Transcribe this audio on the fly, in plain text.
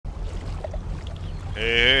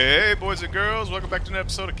Hey, boys and girls, welcome back to an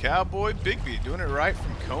episode of Cowboy Bigby, doing it right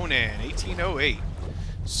from Conan, 1808.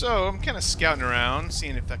 So, I'm kind of scouting around,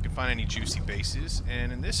 seeing if I can find any juicy bases,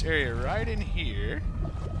 and in this area right in here,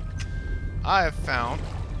 I have found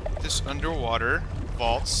this underwater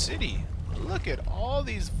vault city. Look at all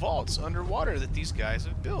these vaults underwater that these guys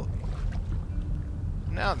have built.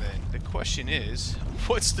 Now then, the question is,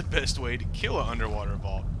 what's the best way to kill an underwater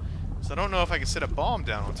vault? So I don't know if I can set a bomb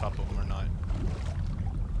down on top of them or not.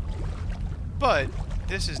 But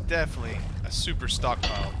this is definitely a super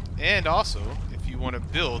stockpile. And also, if you want to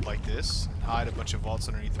build like this, and hide a bunch of vaults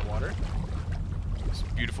underneath the water, it's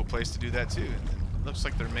a beautiful place to do that too. And it looks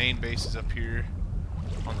like their main base is up here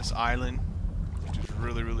on this island, which is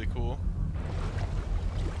really, really cool.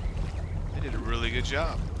 They did a really good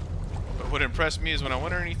job. But what impressed me is when I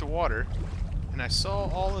went underneath the water and I saw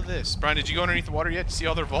all of this. Brian, did you go underneath the water yet to see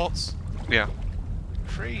all their vaults? Yeah.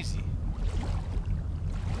 Crazy.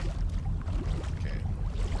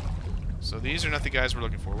 So these are not the guys we're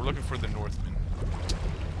looking for. We're looking for the Northmen.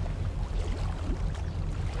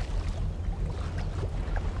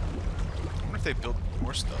 I wonder if they built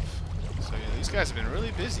more stuff. So yeah, these guys have been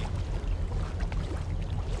really busy.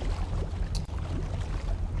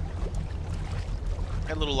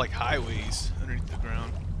 Got little like highways underneath the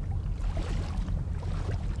ground.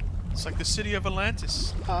 It's like the city of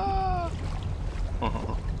Atlantis. Ah!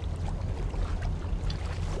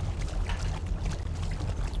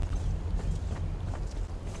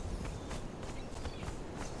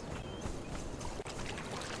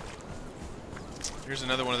 Here's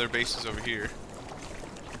another one of their bases over here.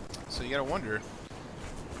 So you gotta wonder,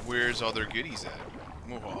 where's all their goodies at?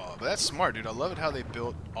 Whoa, but that's smart, dude. I love it how they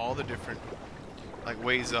built all the different like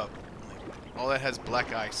ways up. Like, all that has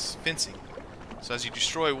black ice fencing. So as you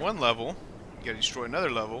destroy one level, you gotta destroy another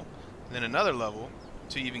level, and then another level,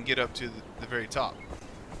 to even get up to the very top.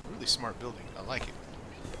 Really smart building. I like it.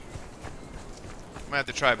 Might have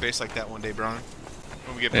to try a base like that one day, Brian.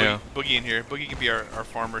 When we get Boogie in here. Boogie can be our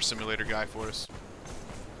farmer simulator guy for us.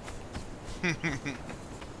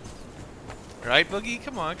 Right, Boogie?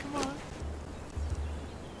 Come on, come on.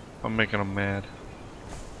 I'm making them mad.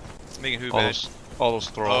 Making who mad? All those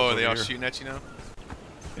thralls. Oh, are they all shooting at you now?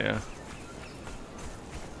 Yeah.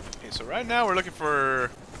 Okay, so right now we're looking for a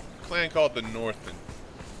clan called the Northmen.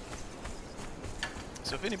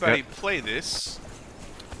 So if anybody play this,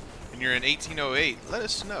 and you're in 1808, let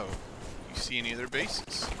us know if you see any of their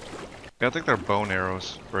bases. Yeah, I think they're bone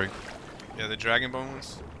arrows, Brig. Yeah, the dragon bone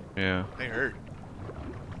ones? Yeah. They hurt.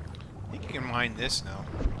 I think you can mine this now,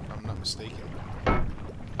 if I'm not mistaken.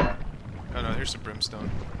 Oh no, here's some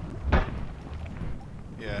brimstone.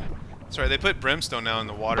 Yeah. Sorry, they put brimstone now in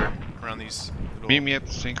the water around these little... Meet me at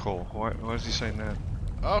the sinkhole. Why is he saying that?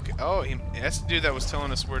 Okay. Oh, that's the dude that was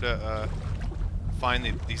telling us where to find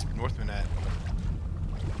these Northmen at.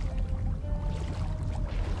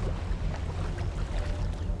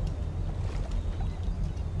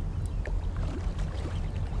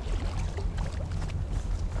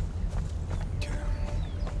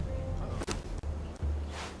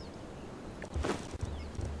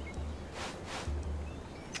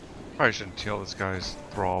 Probably shouldn't kill this guy's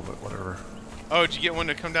thrall, but whatever. Oh, did you get one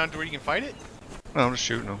to come down to where you can fight it? No, I'm just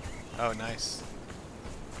shooting him. Oh, nice.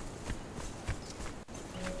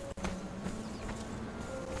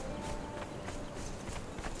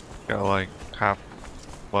 Got like half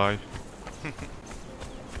life.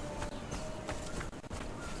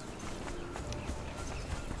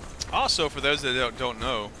 Also, for those that don't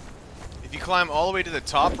know, if you climb all the way to the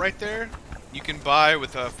top right there, you can buy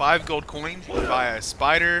with 5 gold coins. You can buy a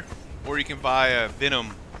spider, or you can buy a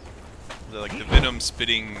venom, like the venom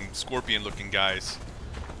spitting scorpion looking guys,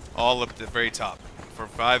 all up at the very top for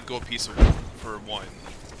 5 gold pieces for one.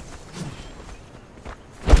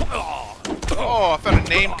 Oh, I found a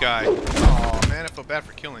named guy. Oh man, I feel bad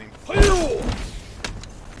for killing him.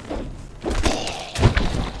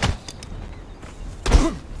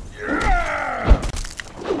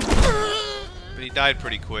 But he died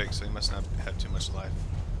pretty quick, so he must not have too much life.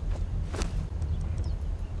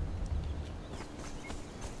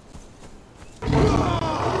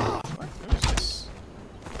 What? Who is this?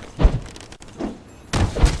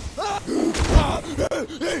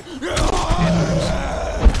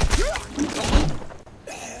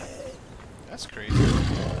 That's crazy.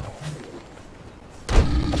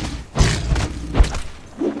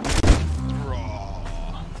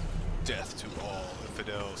 Raw. Death to all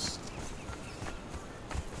infidels.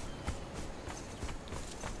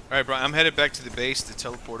 Alright, Brian, I'm headed back to the base to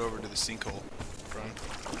teleport over to the sinkhole, Brian.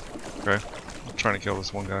 Okay. I'm trying to kill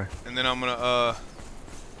this one guy. And then I'm gonna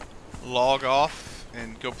log off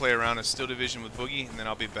and go play around a Steel Division with Boogie, and then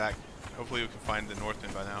I'll be back. Hopefully we can find the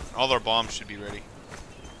Northmen by now. All our bombs should be ready.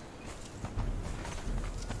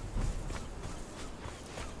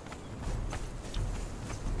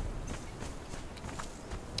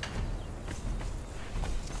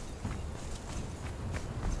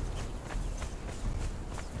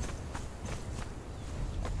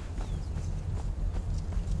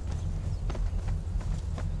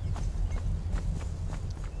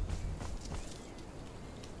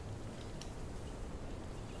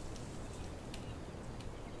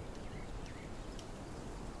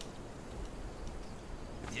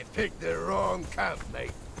 You picked the wrong camp,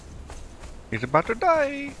 mate. He's about to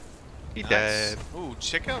die. He dead. Ooh,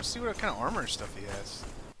 check out, see what kind of armor and stuff he has.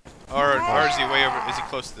 Or is he way over? Is he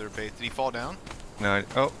close to their base? Did he fall down? No.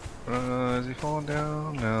 Is he falling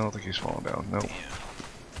down? No, I don't think he's falling down. Nope. Damn.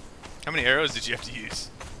 How many arrows did you have to use?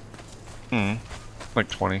 Like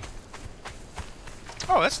 20.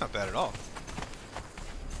 Oh, that's not bad at all.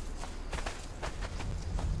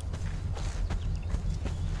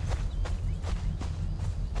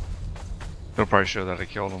 They'll probably show that I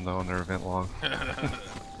killed him though in their event log.